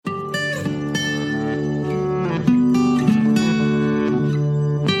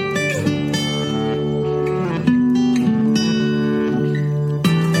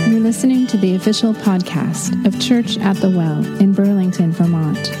official podcast of Church at the Well in Burlington,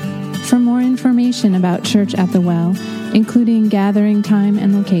 Vermont. For more information about Church at the Well, including gathering time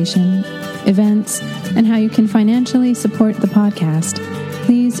and location, events, and how you can financially support the podcast,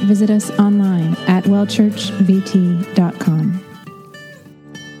 please visit us online at wellchurchvt.com.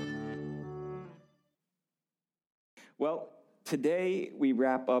 Well, today we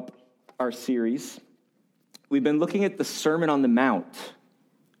wrap up our series. We've been looking at the Sermon on the Mount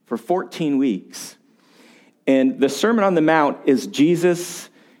for 14 weeks. And the Sermon on the Mount is Jesus,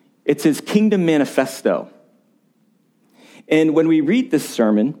 it's his kingdom manifesto. And when we read this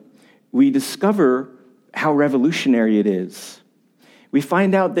sermon, we discover how revolutionary it is. We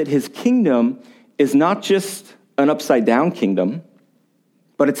find out that his kingdom is not just an upside-down kingdom,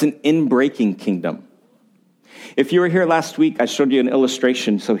 but it's an in-breaking kingdom. If you were here last week, I showed you an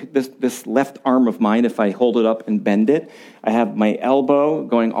illustration. So this left arm of mine, if I hold it up and bend it, I have my elbow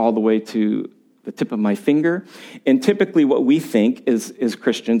going all the way to the tip of my finger. And typically what we think is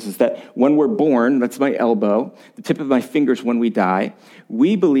Christians is that when we're born, that's my elbow, the tip of my finger is when we die.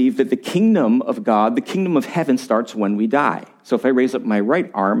 We believe that the kingdom of God, the kingdom of heaven starts when we die. So if I raise up my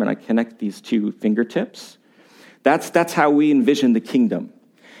right arm and I connect these two fingertips, that's how we envision the kingdom.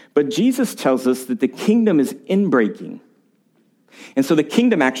 But Jesus tells us that the kingdom is inbreaking. And so the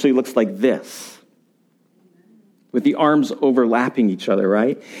kingdom actually looks like this, with the arms overlapping each other,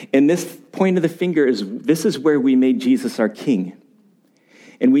 right? And this point of the finger this is where we made Jesus our king.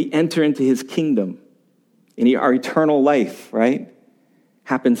 And we enter into his kingdom. And our eternal life, right,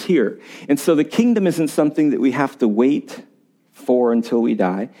 happens here. And so the kingdom isn't something that we have to wait for until we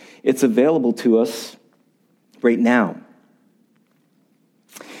die. It's available to us right now.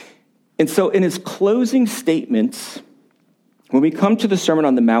 And so in his closing statements, when we come to the Sermon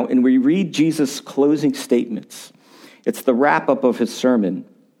on the Mount and we read Jesus' closing statements, it's the wrap-up of his sermon,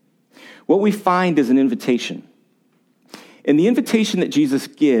 what we find is an invitation. And the invitation that Jesus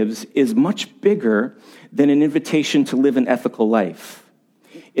gives is much bigger than an invitation to live an ethical life.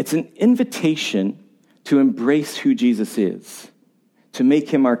 It's an invitation to embrace who Jesus is, to make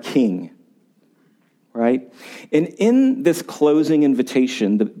him our king. Right? And in this closing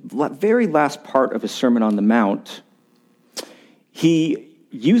invitation, the very last part of his Sermon on the Mount, he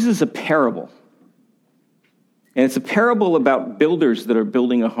uses a parable. And it's a parable about builders that are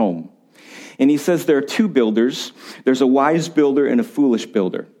building a home. And he says there are two builders. There's a wise builder and a foolish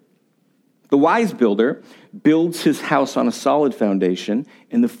builder. The wise builder builds his house on a solid foundation,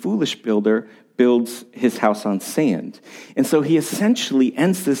 and the foolish builder builds his house on sand. And so he essentially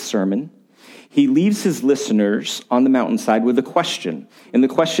ends this sermon. He leaves his listeners on the mountainside with a question. And the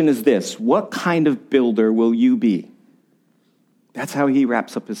question is this: what kind of builder will you be? That's how he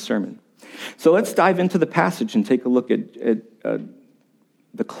wraps up his sermon. So let's dive into the passage and take a look at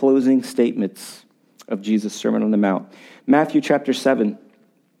the closing statements of Jesus' Sermon on the Mount. Matthew chapter 7,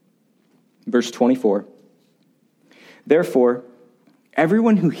 verse 24. Therefore,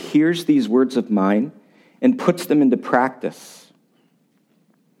 everyone who hears these words of mine and puts them into practice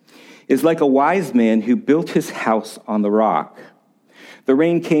is like a wise man who built his house on the rock. The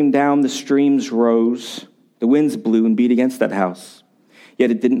rain came down, the streams rose, the winds blew and beat against that house.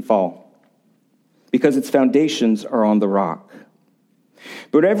 Yet it didn't fall, because its foundations are on the rock.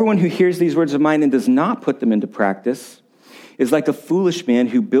 But everyone who hears these words of mine and does not put them into practice is like a foolish man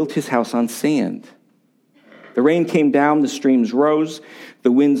who built his house on sand. The rain came down, the streams rose,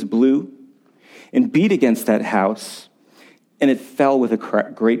 the winds blew and beat against that house, and it fell with a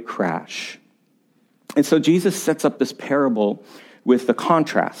great crash. And so Jesus sets up this parable with the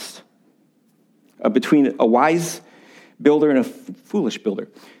contrast between a wise builder and a foolish builder.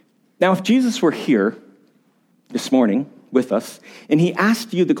 Now, if Jesus were here this morning with us, and he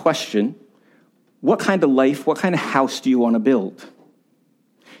asked you the question, what kind of life, what kind of house do you want to build?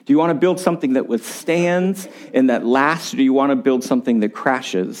 Do you want to build something that withstands and that lasts, or do you want to build something that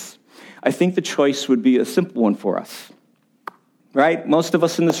crashes? I think the choice would be a simple one for us. Right? Most of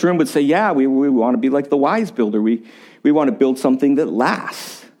us in this room would say, yeah, we want to be like the wise builder. We want to build something that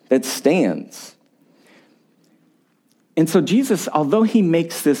lasts, that stands. And so Jesus, although he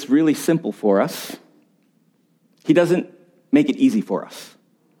makes this really simple for us, he doesn't make it easy for us,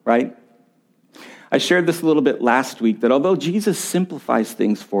 right? I shared this a little bit last week, that although Jesus simplifies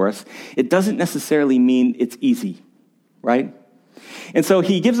things for us, it doesn't necessarily mean it's easy, right? And so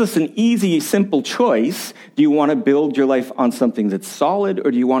he gives us an easy, simple choice. Do you want to build your life on something that's solid,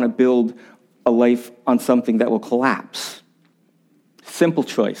 or do you want to build a life on something that will collapse? Simple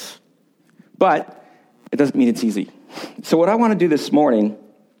choice. But it doesn't mean it's easy. So what I want to do this morning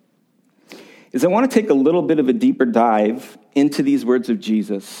is I want to take a little bit of a deeper dive into these words of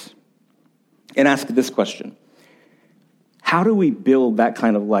Jesus and ask this question. How do we build that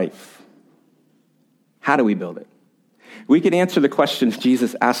kind of life? How do we build it? We can answer the question if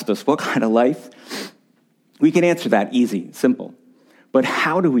Jesus asked us, what kind of life? We can answer that easy, simple. But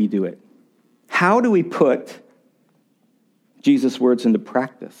how do we do it? How do we put Jesus' words into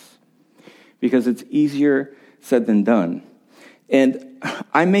practice? Because it's easier said than done. And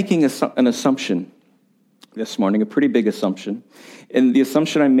I'm making an assumption this morning, a pretty big assumption. And the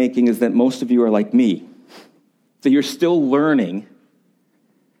assumption I'm making is that most of you are like me, that you're still learning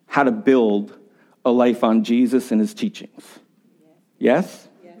how to build a life on Jesus and his teachings. Yes?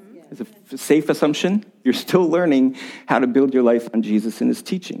 It's a safe assumption. You're still learning how to build your life on Jesus and his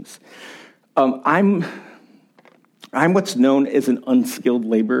teachings. I'm what's known as an unskilled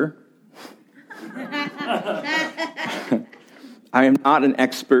laborer. I am not an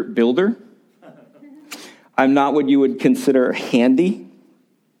expert builder. I'm not what you would consider handy.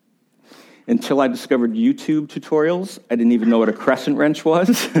 Until I discovered YouTube tutorials, I didn't even know what a crescent wrench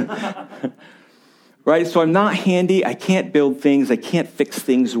was. Right? So I'm not handy. I can't build things. I can't fix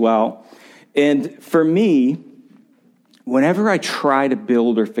things well. And for me, whenever I try to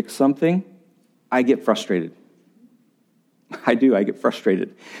build or fix something, I get frustrated. I do. I get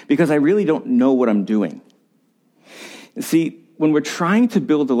frustrated because I really don't know what I'm doing. See, when we're trying to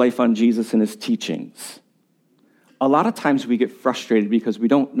build a life on Jesus and his teachings, a lot of times we get frustrated because we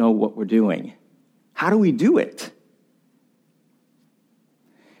don't know what we're doing. How do we do it?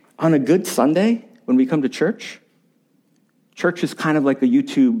 On a good Sunday, when we come to church, church is kind of like a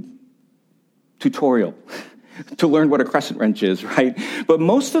YouTube tutorial to learn what a crescent wrench is, right? But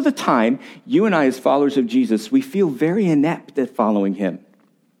most of the time, you and I as followers of Jesus, we feel very inept at following him,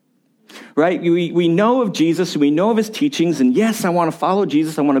 right? We know of Jesus, we know of his teachings, and yes, I want to follow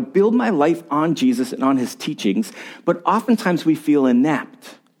Jesus. I want to build my life on Jesus and on his teachings, but oftentimes we feel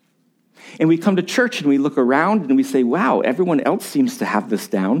inept. And we come to church and we look around and we say, wow, everyone else seems to have this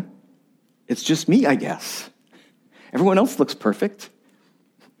down. It's just me, I guess. Everyone else looks perfect.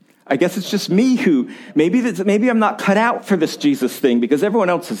 I guess it's just me who, maybe I'm not cut out for this Jesus thing because everyone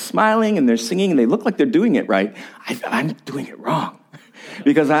else is smiling and they're singing and they look like they're doing it right. I'm doing it wrong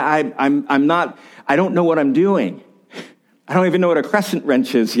because I don't know what I'm doing. I don't even know what a crescent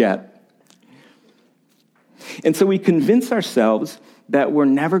wrench is yet. And so we convince ourselves that we're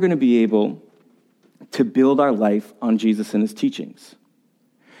never going to be able to build our life on Jesus and his teachings.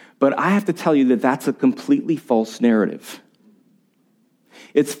 But I have to tell you that that's a completely false narrative.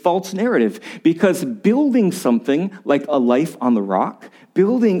 It's false narrative because building something like a life on the rock,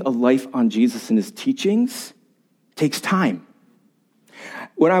 building a life on Jesus and his teachings takes time.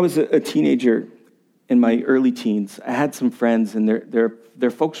 When I was a teenager in my early teens, I had some friends and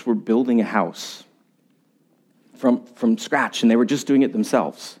their folks were building a house from scratch, and they were just doing it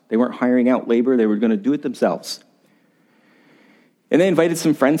themselves. They weren't hiring out labor. They were going to do it themselves. And they invited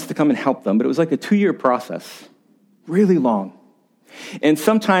some friends to come and help them, but it was like a 2-year process, really long. And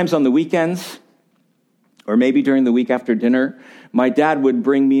sometimes on the weekends, or maybe during the week after dinner, my dad would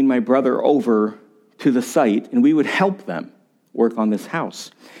bring me and my brother over to the site, and we would help them work on this house.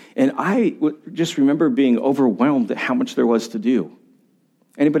 And I would just remember being overwhelmed at how much there was to do.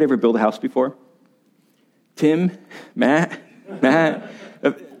 Anybody ever build a house before? Tim, Matt,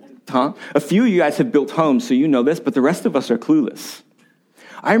 Tom? A few of you guys have built homes, so you know this, but the rest of us are clueless.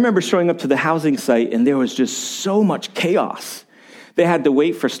 I remember showing up to the housing site, and there was just so much chaos. They had to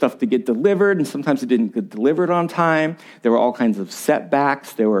wait for stuff to get delivered, and sometimes it didn't get delivered on time. There were all kinds of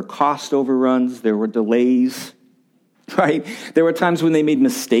setbacks. There were cost overruns. There were delays, right? There were times when they made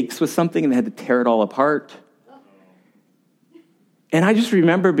mistakes with something, and they had to tear it all apart. And I just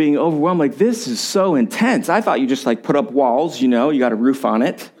remember being overwhelmed, like, this is so intense. I thought you just, put up walls, you got a roof on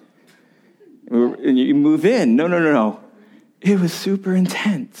it, and you move in. No. It was super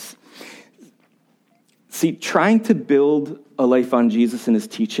intense. See, trying to build a life on Jesus and his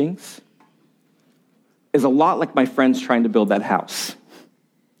teachings is a lot like my friends trying to build that house.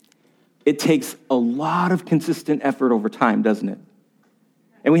 It takes a lot of consistent effort over time, doesn't it?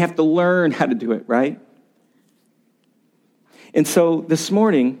 And we have to learn how to do it, right? And so this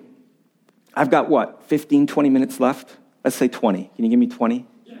morning, I've got 15, 20 minutes left? Let's say 20. Can you give me 20?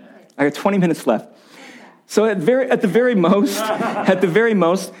 Yeah. I got 20 minutes left. So at the very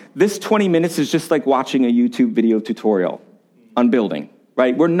most, this 20 minutes is just like watching a YouTube video tutorial on building,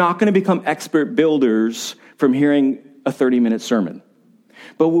 right? We're not going to become expert builders from hearing a 30-minute sermon.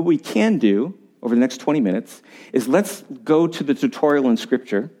 But what we can do over the next 20 minutes is let's go to the tutorial in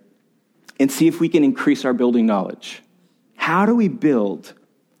Scripture and see if we can increase our building knowledge. How do we build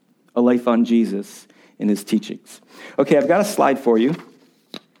a life on Jesus and his teachings? Okay, I've got a slide for you.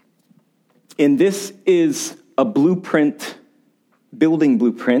 And this is a blueprint, building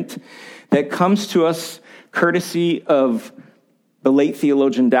blueprint, that comes to us courtesy of the late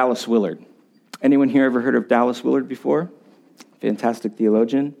theologian Dallas Willard. Anyone here ever heard of Dallas Willard before? Fantastic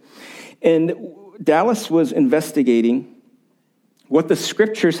theologian. And Dallas was investigating what the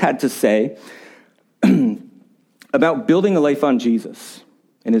scriptures had to say about building a life on Jesus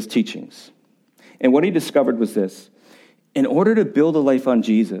and his teachings. And what he discovered was this: in order to build a life on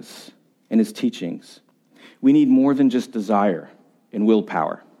Jesus and his teachings, we need more than just desire and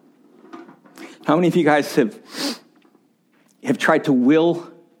willpower. How many of you guys have tried to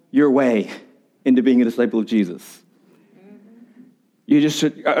will your way into being a disciple of Jesus? I'm just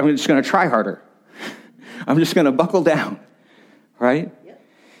going to try harder. I'm just going to buckle down, right? Yep.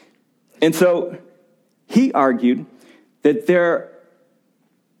 And so he argued that there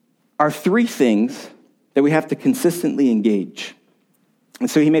are three things that we have to consistently engage. And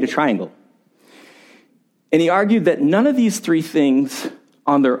so he made a triangle. And he argued that none of these three things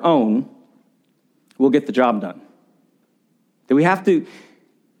on their own will get the job done. That we have to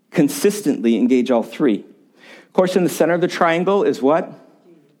consistently engage all three. Of course, in the center of the triangle is what?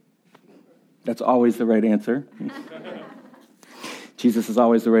 That's always the right answer. Jesus is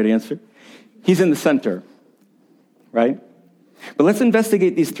always the right answer. He's in the center, right? But let's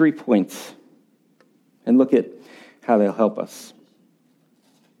investigate these 3 points and look at how they'll help us.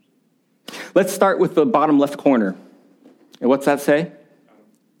 Let's start with the bottom left corner. And what's that say?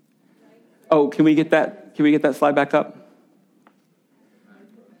 Oh, can we get that? Can we get that slide back up?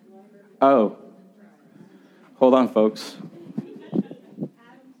 Oh, hold on, folks.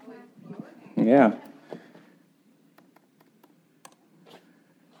 Yeah.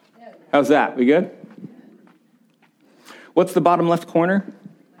 How's that? We good? What's the bottom left corner?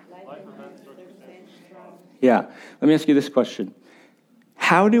 Yeah. Let me ask you this question.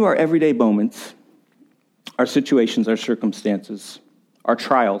 How do our everyday moments, our situations, our circumstances, our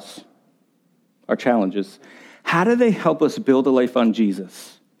trials, our challenges, how do they help us build a life on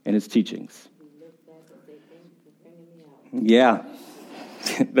Jesus and his teachings? Yeah,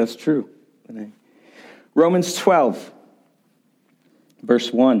 that's true. Romans 12,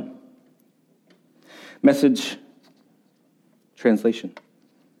 verse 1. Message translation.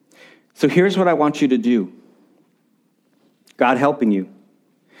 So here's what I want you to do. God helping you.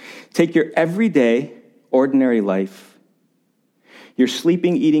 Take your everyday, ordinary life, your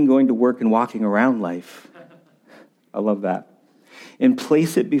sleeping, eating, going to work, and walking around life. I love that. And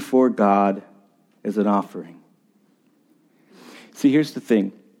place it before God as an offering. See, here's the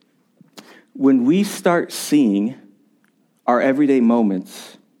thing. When we start seeing our everyday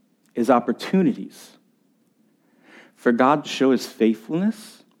moments as opportunities for God to show his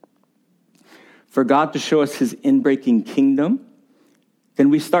faithfulness, for God to show us his inbreaking kingdom, then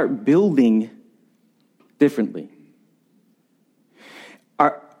we start building differently.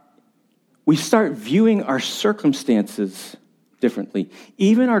 We start viewing our circumstances differently.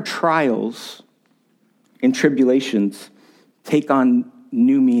 Even our trials and tribulations take on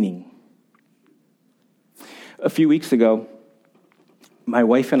new meaning. A few weeks ago, my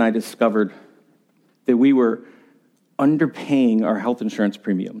wife and I discovered that we were underpaying our health insurance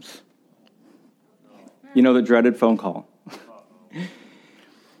premiums. You know, the dreaded phone call.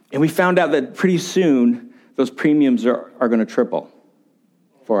 And we found out that pretty soon those premiums are going to triple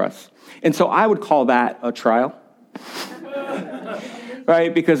for us. And so I would call that a trial.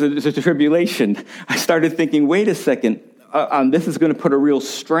 Right? Because it's a tribulation. I started thinking, wait a second, this is going to put a real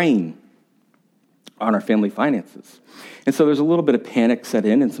strain on our family finances. And so there's a little bit of panic set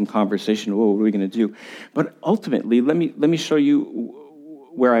in and some conversation, whoa, what are we going to do? But ultimately, let me show you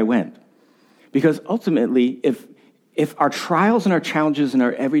where I went. Because ultimately, if our trials and our challenges and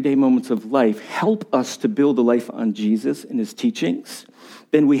our everyday moments of life help us to build a life on Jesus and his teachings,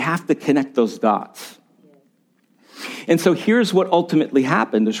 then we have to connect those dots. And so here's what ultimately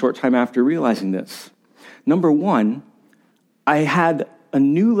happened a short time after realizing this. Number one, I had a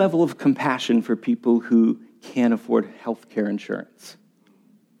new level of compassion for people who can't afford health care insurance.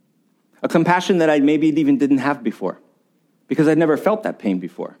 A compassion that I maybe even didn't have before, because I'd never felt that pain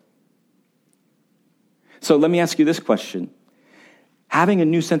before. So let me ask you this question. Having a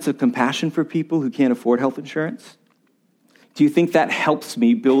new sense of compassion for people who can't afford health insurance, do you think that helps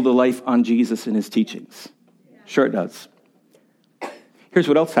me build a life on Jesus and his teachings? Sure it does. Here's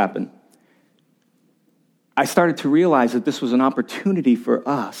what else happened. I started to realize that this was an opportunity for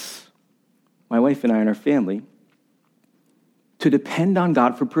us, my wife and I and our family, to depend on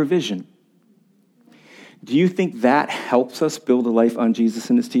God for provision. Do you think that helps us build a life on Jesus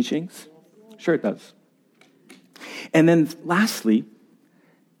and his teachings? Sure it does. And then lastly,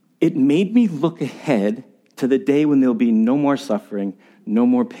 it made me look ahead to the day when there'll be no more suffering, no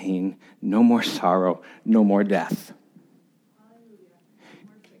more pain, no more sorrow, no more death.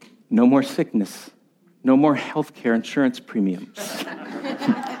 No more sickness, no more health care insurance premiums.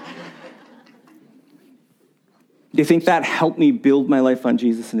 Do you think that helped me build my life on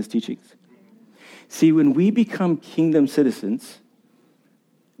Jesus and his teachings? See, when we become kingdom citizens,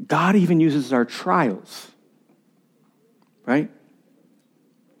 God even uses our trials, right?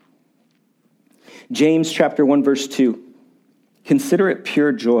 James chapter 1, verse 2. Consider it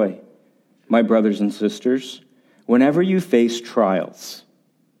pure joy, my brothers and sisters, whenever you face trials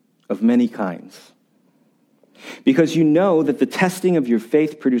of many kinds, because you know that the testing of your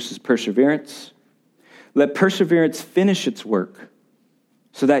faith produces perseverance. Let perseverance finish its work,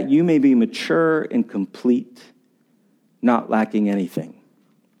 so that you may be mature and complete, not lacking anything.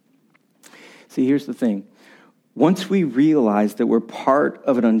 See, here's the thing. Once we realize that we're part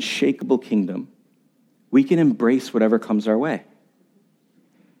of an unshakable kingdom, we can embrace whatever comes our way,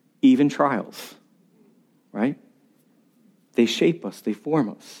 even trials, right? They shape us, they form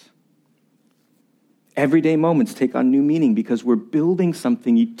us. Everyday moments take on new meaning because we're building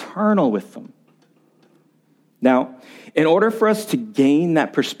something eternal with them. Now, in order for us to gain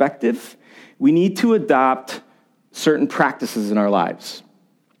that perspective, we need to adopt certain practices in our lives.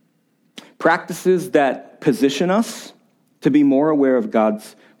 Practices that position us to be more aware of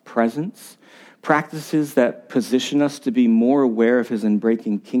God's presence. Practices that position us to be more aware of his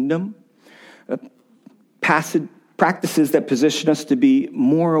unbreaking kingdom. Practices that position us to be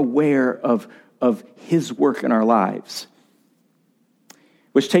more aware of his work in our lives.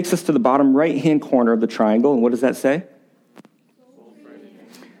 Which takes us to the bottom right-hand corner of the triangle. And what does that say?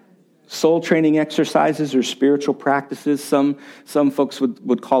 Soul training exercises or spiritual practices. Some folks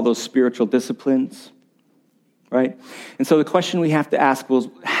would call those spiritual disciplines, right? And so the question we have to ask was,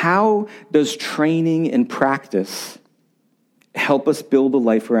 how does training and practice help us build a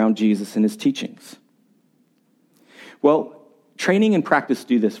life around Jesus and his teachings? Well, training and practice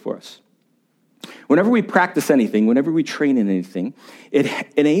do this for us. Whenever we practice anything, whenever we train in anything, it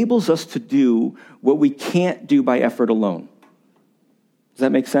enables us to do what we can't do by effort alone. Does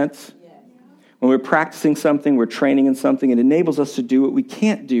that make sense? Yeah. When we're practicing something, we're training in something, it enables us to do what we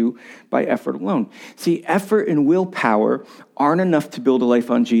can't do by effort alone. See, effort and willpower aren't enough to build a life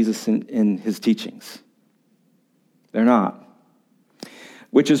on Jesus and his teachings. They're not.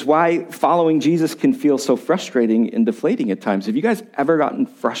 Which is why following Jesus can feel so frustrating and deflating at times. Have you guys ever gotten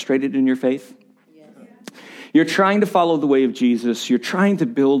frustrated in your faith? You're trying to follow the way of Jesus. You're trying to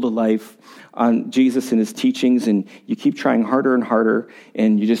build a life on Jesus and his teachings, and you keep trying harder and harder,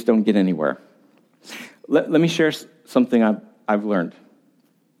 and you just don't get anywhere. Let me share something I've learned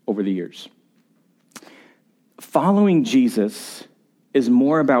over the years. Following Jesus is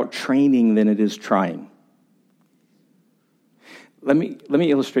more about training than it is trying. Let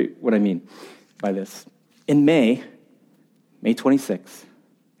me illustrate what I mean by this. In May 26th,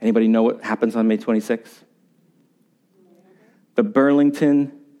 anybody know what happens on May 26th? The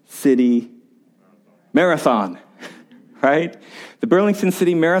Burlington City Marathon, right? The Burlington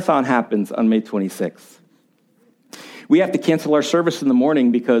City Marathon happens on May 26th. We have to cancel our service in the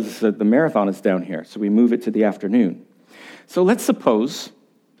morning because the marathon is down here, so we move it to the afternoon. So let's suppose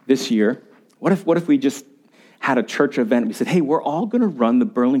this year, what if we just had a church event? We said, hey, we're all going to run the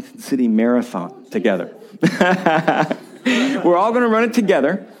Burlington City Marathon together. We're all going to run it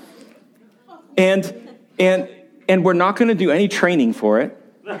together, and we're not going to do any training for it.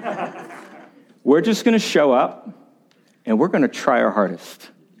 We're just going to show up, and we're going to try our hardest.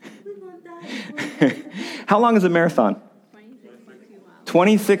 How long is a marathon?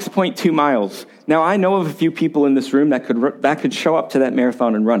 26.2 miles. Now, I know of a few people in this room that could show up to that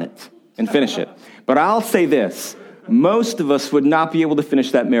marathon and run it and finish it. But I'll say this, most of us would not be able to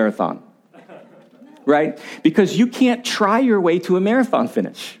finish that marathon, right? Because you can't try your way to a marathon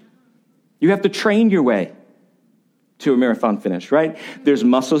finish. You have to train your way to a marathon finish, right? There's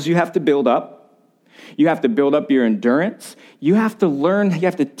muscles you have to build up. You have to build up your endurance. You have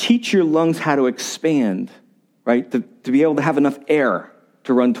to teach your lungs how to expand, right? To be able to have enough air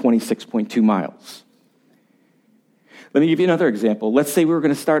to run 26.2 miles. Let me give you another example. Let's say we were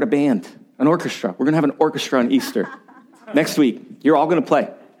going to start a band, an orchestra. We're going to have an orchestra on Easter. Next week, you're all going to play.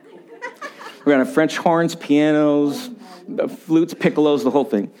 We're going to have French horns, pianos, flutes, piccolos, the whole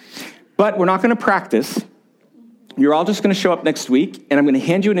thing. But we're not going to practice. You're all just going to show up next week, and I'm going to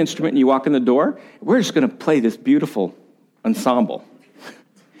hand you an instrument, and you walk in the door. We're just going to play this beautiful ensemble.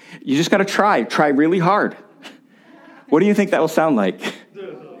 You just got to try really hard. What do you think that will sound like?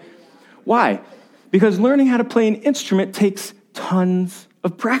 Why? Because learning how to play an instrument takes tons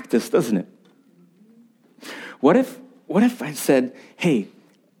of practice, doesn't it? What if I said, hey,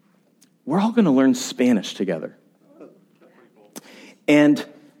 we're all going to learn Spanish together. And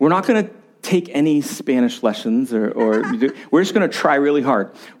we're not going to take any Spanish lessons or we're just going to try really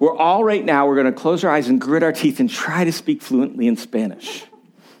hard. We're going to close our eyes and grit our teeth and try to speak fluently in Spanish.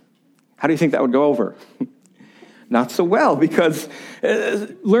 How do you think that would go over? Not so well, because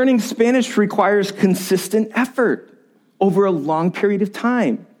learning Spanish requires consistent effort over a long period of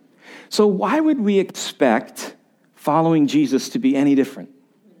time. So why would we expect following Jesus to be any different?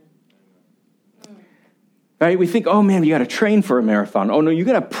 Right? We think, oh man, you got to train for a marathon. Oh no, you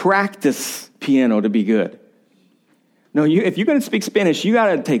got to practice piano to be good. No, if you're going to speak Spanish, you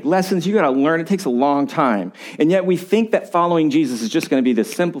got to take lessons. You got to learn. It takes a long time. And yet we think that following Jesus is just going to be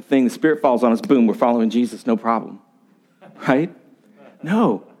this simple thing. The Spirit falls on us. Boom, we're following Jesus. No problem. Right?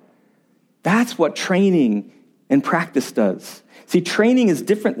 No. That's what training and practice does. See, training is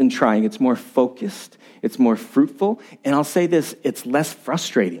different than trying. It's more focused. It's more fruitful. And I'll say this, it's less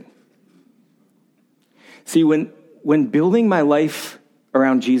frustrating. See, when building my life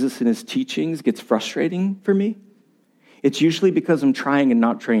around Jesus and his teachings gets frustrating for me, it's usually because I'm trying and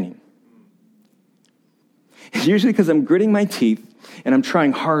not training. It's usually because I'm gritting my teeth and I'm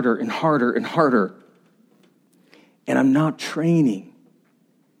trying harder and harder and harder. And I'm not training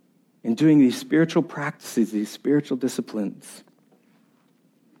and doing these spiritual practices, these spiritual disciplines.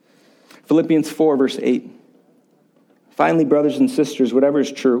 Philippians 4, verse 8. Finally, brothers and sisters, whatever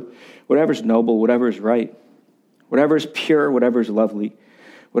is true, whatever is noble, whatever is right, whatever is pure, whatever is lovely,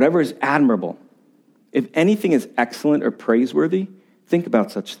 whatever is admirable, if anything is excellent or praiseworthy, think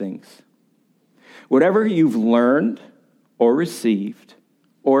about such things. Whatever you've learned or received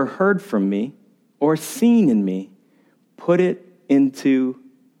or heard from me or seen in me, put it into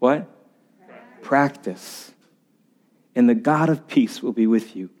what? Practice. And the God of peace will be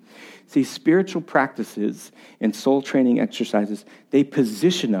with you. See, spiritual practices and soul training exercises, they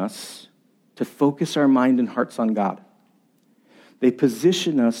position us to focus our mind and hearts on God. They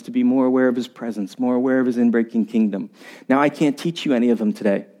position us to be more aware of his presence, more aware of his inbreaking kingdom. Now, I can't teach you any of them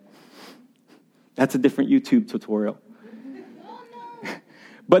today. That's a different YouTube tutorial.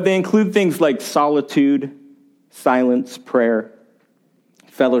 But they include things like solitude, silence, prayer,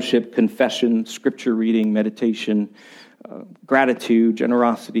 fellowship, confession, scripture reading, meditation, gratitude,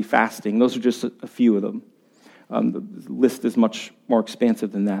 generosity, fasting. Those are just a few of them. The list is much more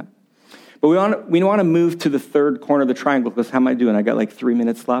expansive than that. But we want to move to the third corner of the triangle, because how am I doing? I got like 4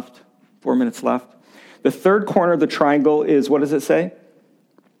 minutes left. The third corner of the triangle is, what does it say?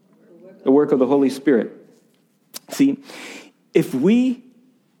 The work of the Holy Spirit. See, if we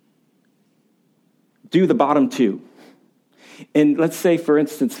do the bottom two, and let's say, for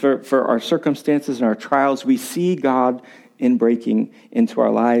instance, for our circumstances and our trials, we see God in breaking into our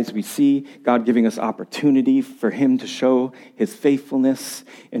lives. We see God giving us opportunity for him to show his faithfulness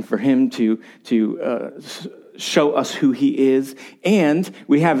and for him to show us who he is. And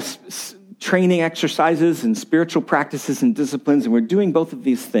we have training exercises and spiritual practices and disciplines, and we're doing both of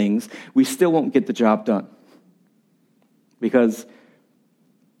these things. We still won't get the job done, because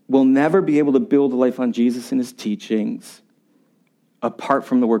we'll never be able to build a life on Jesus and his teachings apart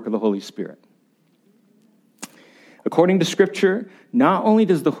from the work of the Holy Spirit. According to Scripture, not only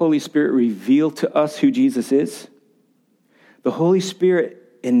does the Holy Spirit reveal to us who Jesus is, the Holy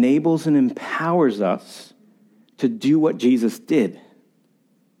Spirit enables and empowers us to do what Jesus did.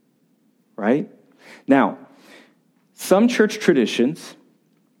 Right? Now, some church traditions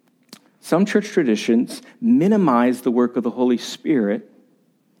minimize the work of the Holy Spirit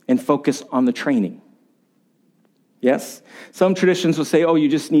and focus on the training. Yes? Some traditions will say, oh, you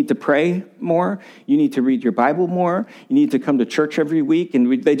just need to pray more. You need to read your Bible more. You need to come to church every week.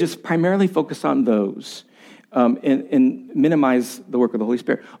 And they just primarily focus on those and minimize the work of the Holy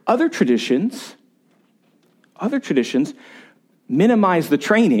Spirit. Other traditions minimize the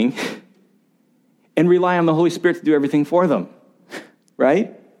training and rely on the Holy Spirit to do everything for them.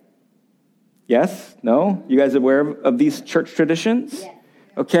 Right? Yes? No? You guys aware of these church traditions? Yes.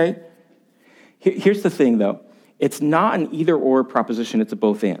 Okay. Here's the thing, though. It's not an either-or proposition. It's a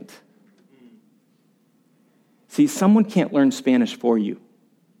both-and. See, someone can't learn Spanish for you.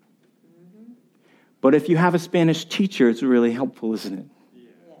 But if you have a Spanish teacher, it's really helpful, isn't it? Yeah.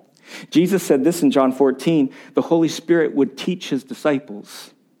 Jesus said this in John 14. The Holy Spirit would teach his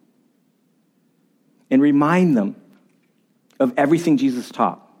disciples and remind them of everything Jesus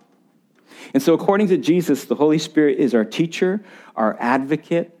taught. And so according to Jesus, the Holy Spirit is our teacher, our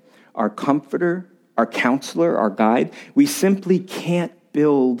advocate, our comforter, our counselor, our guide. We simply can't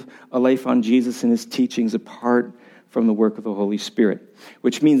build a life on Jesus and his teachings apart from the work of the Holy Spirit,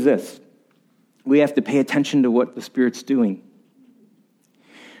 which means this. We have to pay attention to what the Spirit's doing.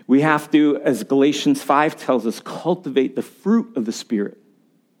 We have to, as Galatians 5 tells us, cultivate the fruit of the Spirit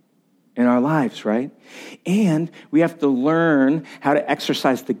in our lives, right? And we have to learn how to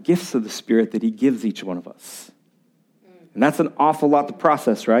exercise the gifts of the Spirit that he gives each one of us. And that's an awful lot to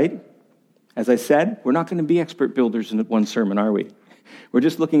process, right? As I said, we're not going to be expert builders in one sermon, are we? We're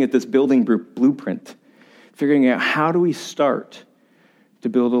just looking at this building blueprint, figuring out how do we start to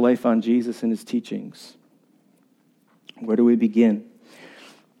build a life on Jesus and his teachings. Where do we begin?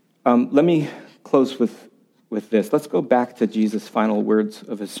 Let me close with this. Let's go back to Jesus' final words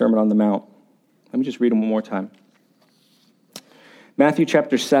of his Sermon on the Mount. Let me just read them one more time. Matthew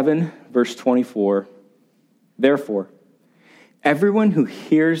chapter 7, verse 24. Therefore, everyone who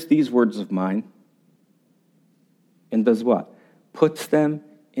hears these words of mine and does what? Puts them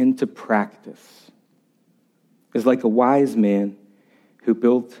into practice is like a wise man who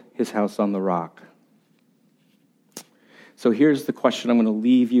built his house on the rock. So here's the question I'm going to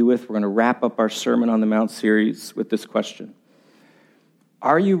leave you with. We're going to wrap up our Sermon on the Mount series with this question.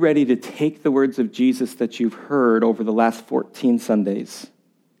 Are you ready to take the words of Jesus that you've heard over the last 14 Sundays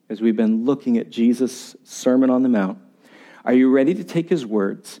as we've been looking at Jesus' Sermon on the Mount? Are you ready to take his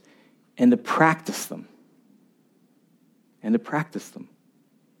words and to practice them? And to practice them.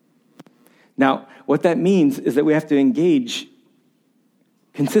 Now, what that means is that we have to engage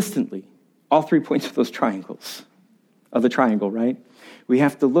consistently all 3 points of those triangles. Of the triangle, right? We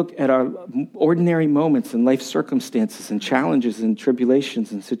have to look at our ordinary moments and life circumstances and challenges and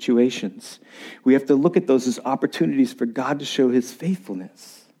tribulations and situations. We have to look at those as opportunities for God to show his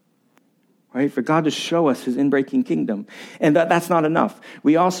faithfulness, right? For God to show us his inbreaking kingdom. And that's not enough.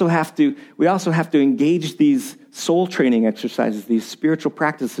 We also have to engage these soul training exercises, these spiritual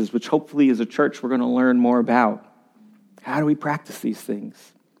practices, which hopefully as a church we're going to learn more about. How do we practice these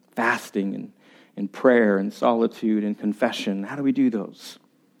things? Fasting and prayer and solitude and confession. How do we do those?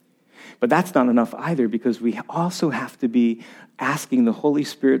 But that's not enough either, because we also have to be asking the Holy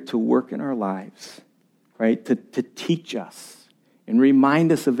Spirit to work in our lives, right? To teach us and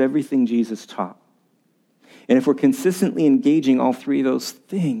remind us of everything Jesus taught. And if we're consistently engaging all three of those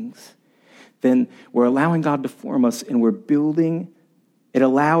things, then we're allowing God to form us, and we're building. It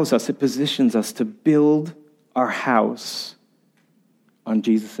allows us, it positions us to build our house on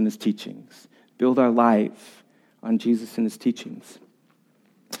Jesus and his teachings. Build our life on Jesus and his teachings.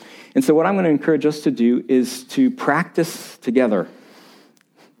 And so what I'm going to encourage us to do is to practice together.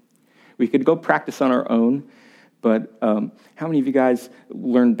 We could go practice on our own, but how many of you guys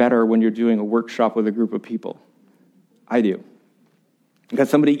learn better when you're doing a workshop with a group of people? I do. Because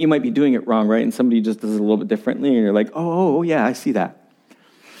somebody, you might be doing it wrong, right? And somebody just does it a little bit differently, and you're like, oh yeah, I see that.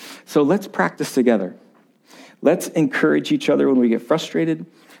 So let's practice together. Let's encourage each other when we get frustrated.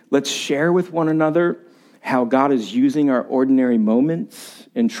 Let's share with one another how God is using our ordinary moments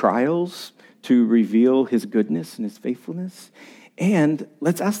and trials to reveal his goodness and his faithfulness. And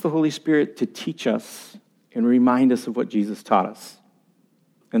let's ask the Holy Spirit to teach us and remind us of what Jesus taught us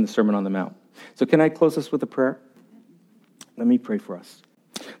in the Sermon on the Mount. So can I close this with a prayer? Let me pray for us.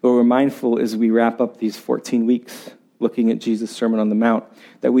 Lord, we're mindful as we wrap up these 14 weeks looking at Jesus' Sermon on the Mount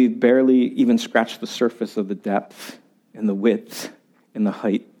that we've barely even scratched the surface of the depth and the width and the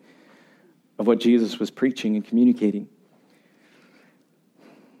height of what Jesus was preaching and communicating.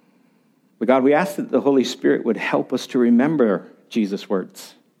 But God, we ask that the Holy Spirit would help us to remember Jesus'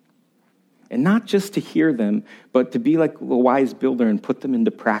 words. And not just to hear them, but to be like a wise builder and put them into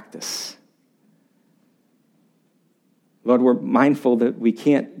practice. Lord, we're mindful that we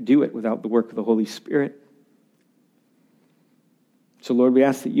can't do it without the work of the Holy Spirit. So Lord, we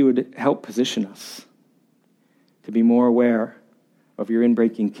ask that you would help position us to be more aware of your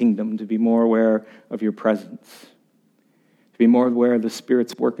inbreaking kingdom, to be more aware of your presence, to be more aware of the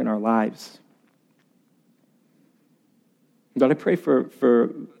Spirit's work in our lives. God, I pray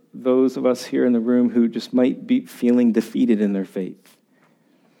for those of us here in the room who just might be feeling defeated in their faith.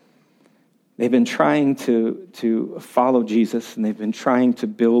 They've been trying to follow Jesus, and they've been trying to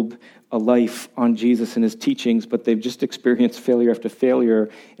build a life on Jesus and his teachings, but they've just experienced failure after failure,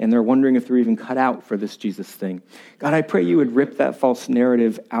 and they're wondering if they're even cut out for this Jesus thing. God, I pray you would rip that false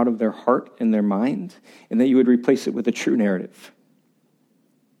narrative out of their heart and their mind, and that you would replace it with a true narrative.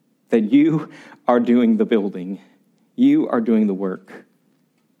 That you are doing the building. You are doing the work.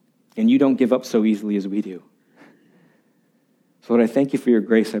 And you don't give up so easily as we do. So Lord, I thank you for your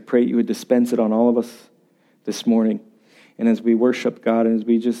grace. I pray you would dispense it on all of us this morning. And as we worship God, and as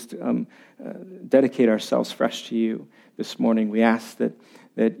we just dedicate ourselves fresh to you this morning, we ask that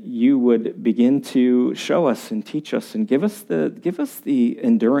that you would begin to show us and teach us and give us the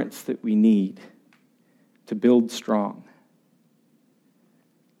endurance that we need to build strong,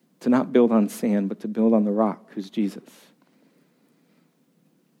 to not build on sand, but to build on the rock, who's Jesus.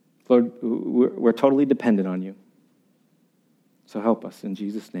 Lord, we're totally dependent on you. So help us in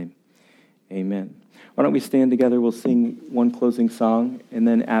Jesus' name. Amen. Why don't we stand together? We'll sing one closing song, and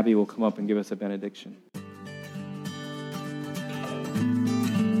then Abby will come up and give us a benediction.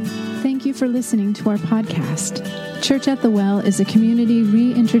 Thank you for listening to our podcast. Church at the Well is a community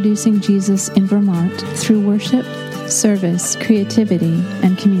reintroducing Jesus in Vermont through worship, service, creativity,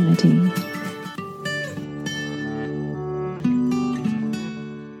 and community.